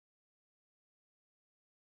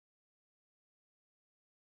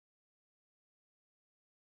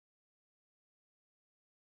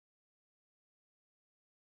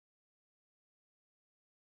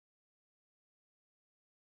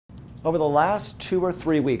Over the last 2 or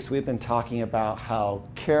 3 weeks, we've been talking about how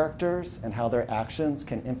characters and how their actions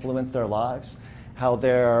can influence their lives, how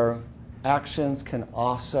their actions can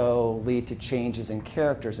also lead to changes in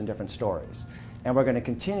characters in different stories. And we're going to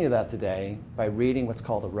continue that today by reading what's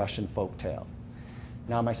called a Russian folktale.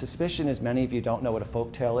 Now, my suspicion is many of you don't know what a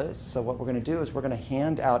folktale is, so what we're going to do is we're going to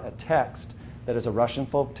hand out a text that is a Russian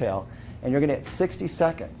folktale, and you're going to get 60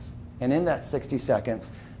 seconds. And in that 60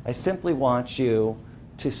 seconds, I simply want you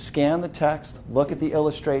to scan the text, look at the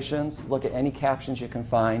illustrations, look at any captions you can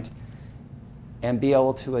find, and be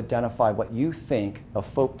able to identify what you think a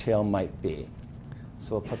folktale might be.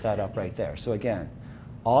 So we'll put that up right there. So again,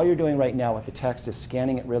 all you're doing right now with the text is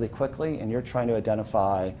scanning it really quickly, and you're trying to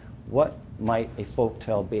identify what might a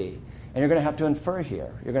folktale be. And you're going to have to infer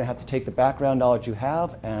here. You're going to have to take the background knowledge you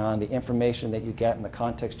have and the information that you get and the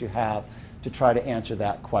context you have to try to answer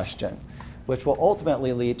that question, which will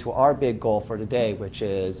ultimately lead to our big goal for today, which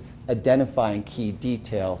is identifying key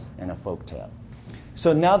details in a folktale.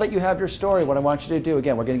 So now that you have your story, what I want you to do,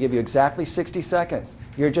 again, we're going to give you exactly 60 seconds.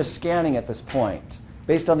 You're just scanning at this point.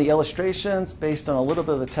 Based on the illustrations, based on a little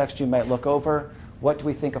bit of the text you might look over, what do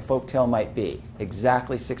we think a folktale might be?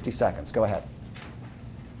 Exactly 60 seconds. Go ahead.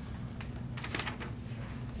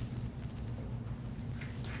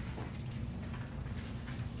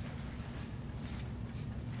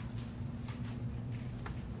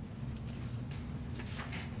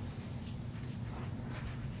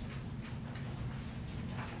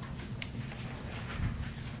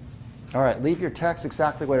 All right, leave your text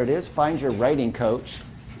exactly what it is. Find your writing coach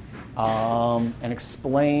and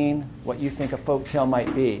explain what you think a folktale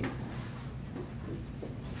might be.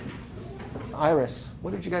 Iris,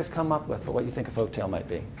 what did you guys come up with for what you think a folktale might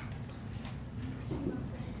be?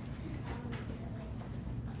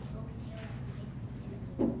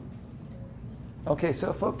 Okay, so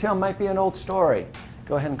a folktale might be an old story.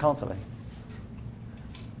 Go ahead and call somebody.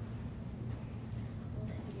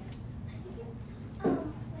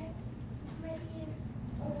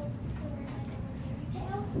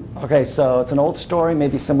 Okay, so it's an old story,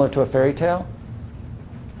 maybe similar to a fairy tale?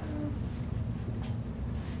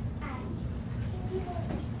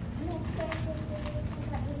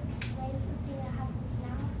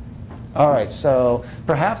 All right, so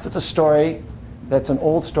perhaps it's a story that's an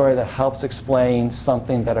old story that helps explain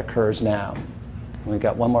something that occurs now. And we've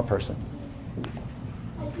got one more person.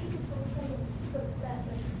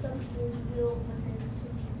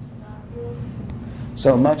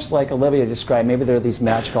 So much like Olivia described, maybe there are these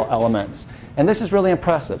magical elements. And this is really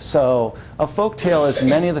impressive. So a folktale is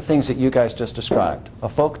many of the things that you guys just described. A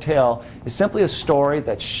folktale is simply a story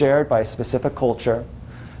that's shared by a specific culture,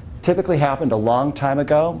 typically happened a long time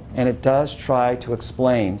ago, and it does try to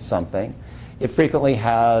explain something. It frequently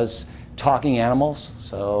has talking animals,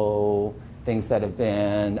 so things that have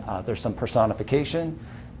been, there's some personification,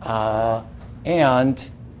 and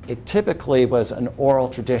it typically was an oral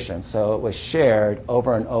tradition, so it was shared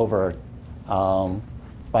over and over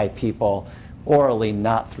by people orally,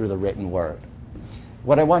 not through the written word.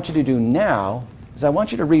 What I want you to do now is I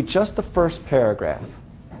want you to read just the first paragraph.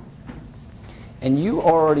 And you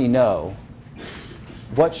already know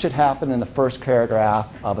what should happen in the first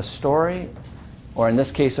paragraph of a story, or in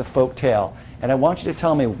this case, a folk tale. And I want you to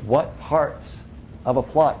tell me what parts of a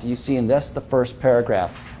plot do you see in this, the first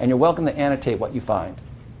paragraph. And you're welcome to annotate what you find.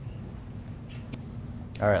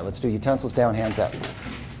 All right, let's do utensils down, hands up.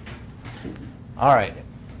 All right,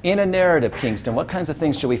 in a narrative, Kingston, what kinds of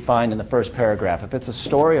things should we find in the first paragraph? If it's a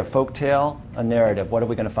story, a folk tale, a narrative, what are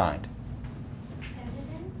we going to find?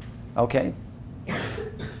 Evidence. Okay.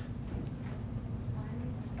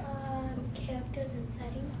 Characters and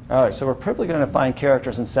setting. All right, so we're probably going to find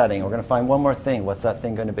characters and setting. We're going to find one more thing. What's that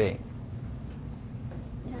thing going to be?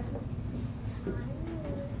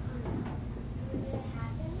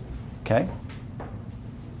 Okay.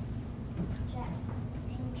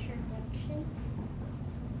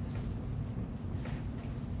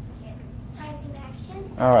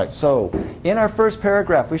 All right, so in our first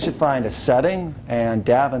paragraph, we should find a setting, and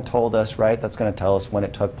Davin told us, right, that's going to tell us when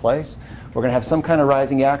it took place. We're going to have some kind of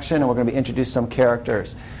rising action, and we're going to be introduced some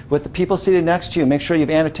characters. With the people seated next to you, make sure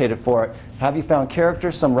you've annotated for it. Have you found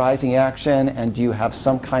characters, some rising action, and do you have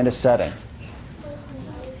some kind of setting?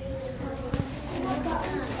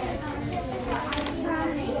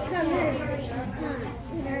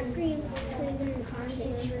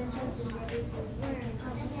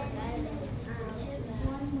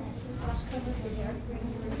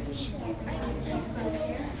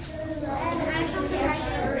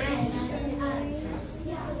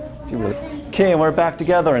 Okay, and we're back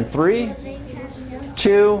together in 3,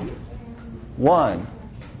 2, 1.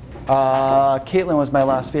 Caitlin was my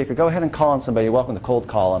last speaker. Go ahead and call on somebody. You're welcome to cold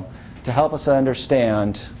call them to help us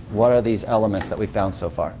understand what are these elements that we found so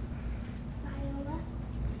far.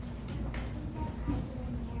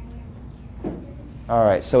 All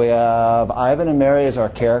right, so we have Ivan and Mary as our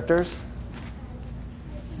characters.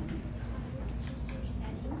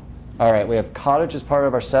 All right, we have cottage as part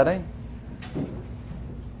of our setting. And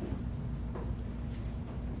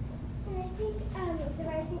I think the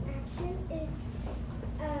rising action is,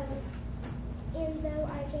 and though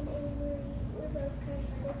Ivan and Marie were both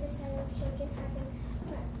kind-hearted, the sight of children having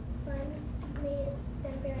fun made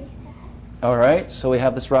them very sad. All right, so we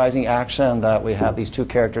have this rising action that we have these two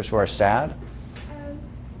characters who are sad.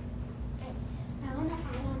 I want to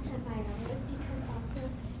add on to Viola because also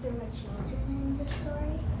there were children in the story.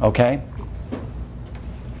 Okay.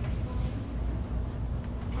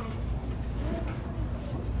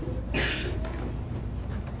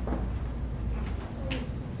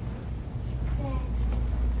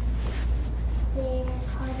 Their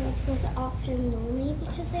cottage was often lonely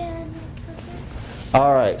because they had no children.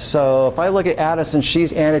 All right, so if I look at Addison,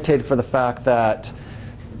 she's annotated for the fact that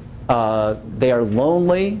they are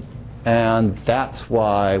lonely, and that's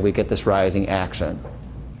why we get this rising action.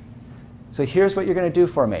 So here's what you're going to do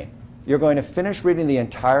for me. You're going to finish reading the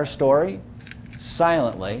entire story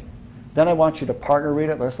silently. Then I want you to partner read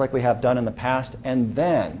it, just like we have done in the past. And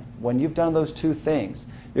then, when you've done those two things,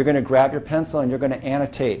 you're going to grab your pencil and you're going to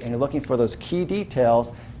annotate. And you're looking for those key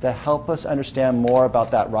details that help us understand more about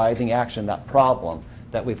that rising action, that problem,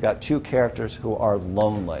 that we've got two characters who are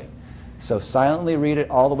lonely. So silently read it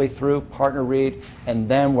all the way through, partner read, and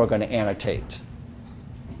then we're going to annotate.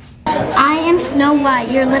 I am Snow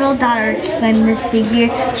White, your little daughter, exclaimed the figure.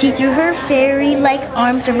 She threw her fairy-like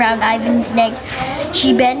arms around Ivan's neck.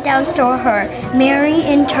 She bent down to her. Mary,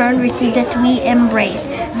 in turn, received a sweet embrace.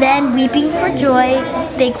 Then, weeping for joy,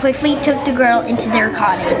 they quickly took the girl into their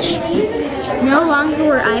cottage. No longer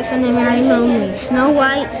were Ivan and Mary lonely. Snow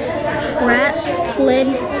White rattled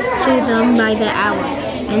to them by the hour,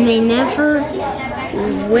 and they never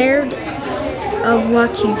wearied of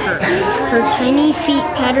watching her. Her tiny feet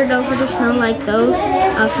pattered over the snow like those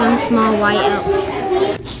of some small white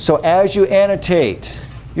elf. So as you annotate,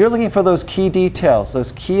 you're looking for those key details,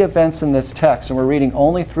 those key events in this text, and we're reading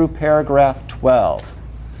only through paragraph 12.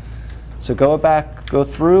 So go back, go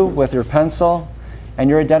through with your pencil, and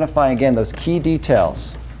you're identifying again those key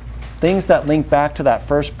details, things that link back to that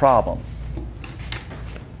first problem.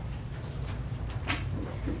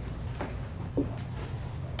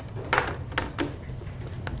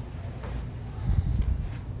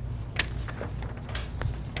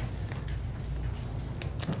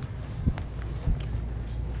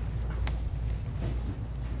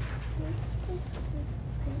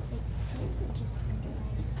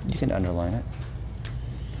 You can underline it.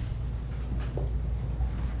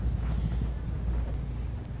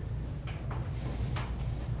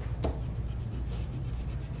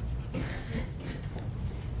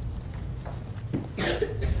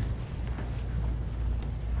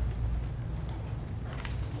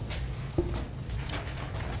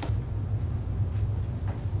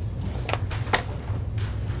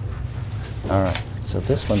 All right, so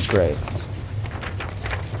this one's great.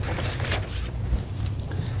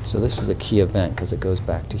 So this is a key event because it goes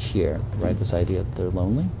back to here, right? This idea that they're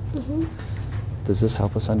lonely. Mm-hmm. Does this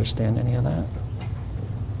help us understand any of that?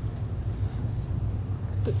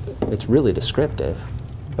 It's really descriptive,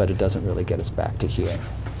 but it doesn't really get us back to here.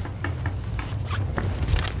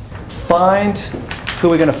 Find, who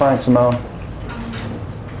are we going to find, Simone?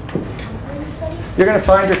 You're going to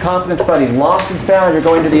find your confidence buddy. Lost and found, you're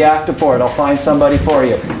going to the active board. I'll find somebody for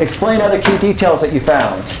you. Explain other key details that you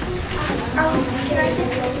found.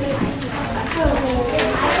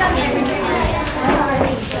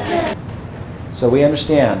 So we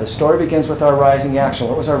understand. The story begins with our rising action.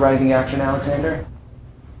 What was our rising action, Alexander?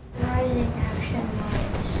 Rising action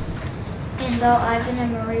was, and though Ivan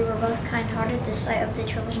and Marie were both kind-hearted, the sight of the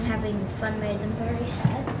children having fun made them very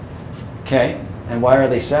sad. Okay, and why are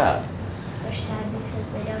they sad? They're sad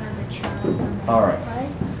because they don't have a child. And they All don't right. play.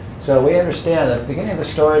 So we understand that at the beginning of the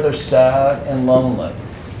story, they're sad and lonely.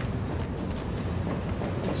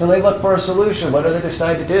 So they look for a solution. What do they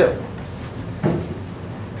decide to do?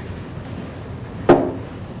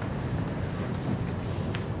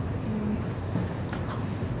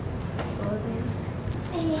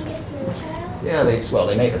 They make a snow child. Yeah,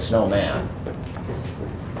 they make a snowman.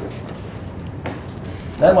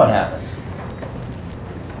 Then what happens? It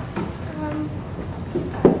comes to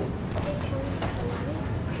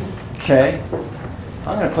life. Okay,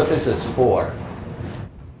 I'm going to put this as 4.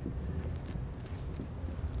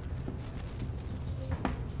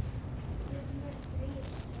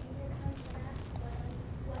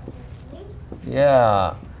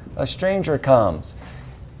 Yeah. A stranger comes.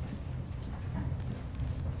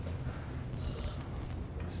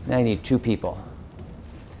 Now I need 2 people.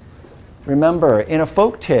 Remember, in a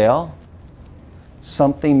folk tale,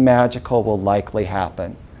 something magical will likely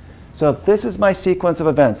happen. So if this is my sequence of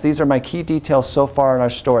events, these are my key details so far in our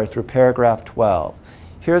story through paragraph 12.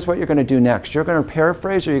 Here's what you're going to do next. You're going to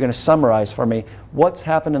paraphrase or you're going to summarize for me what's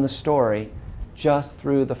happened in the story just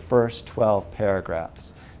through the first 12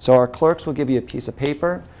 paragraphs. So our clerks will give you a piece of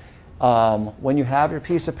paper. When you have your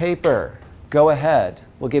piece of paper, go ahead.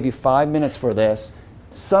 We'll give you 5 minutes for this.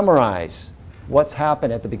 Summarize what's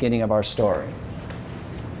happened at the beginning of our story.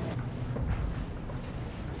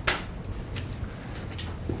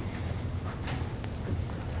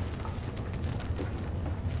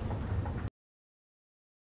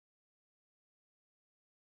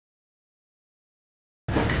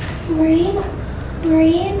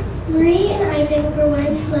 Marie and Ivan were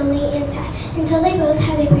once lonely and sad until they both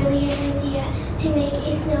had a brilliant idea to make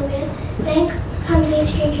a snowman. Then comes a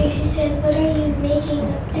stranger who says, "What are you making?"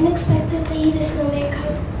 Unexpectedly, the snowman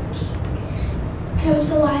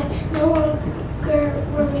comes alive. No longer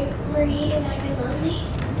were Marie and Ivan lonely.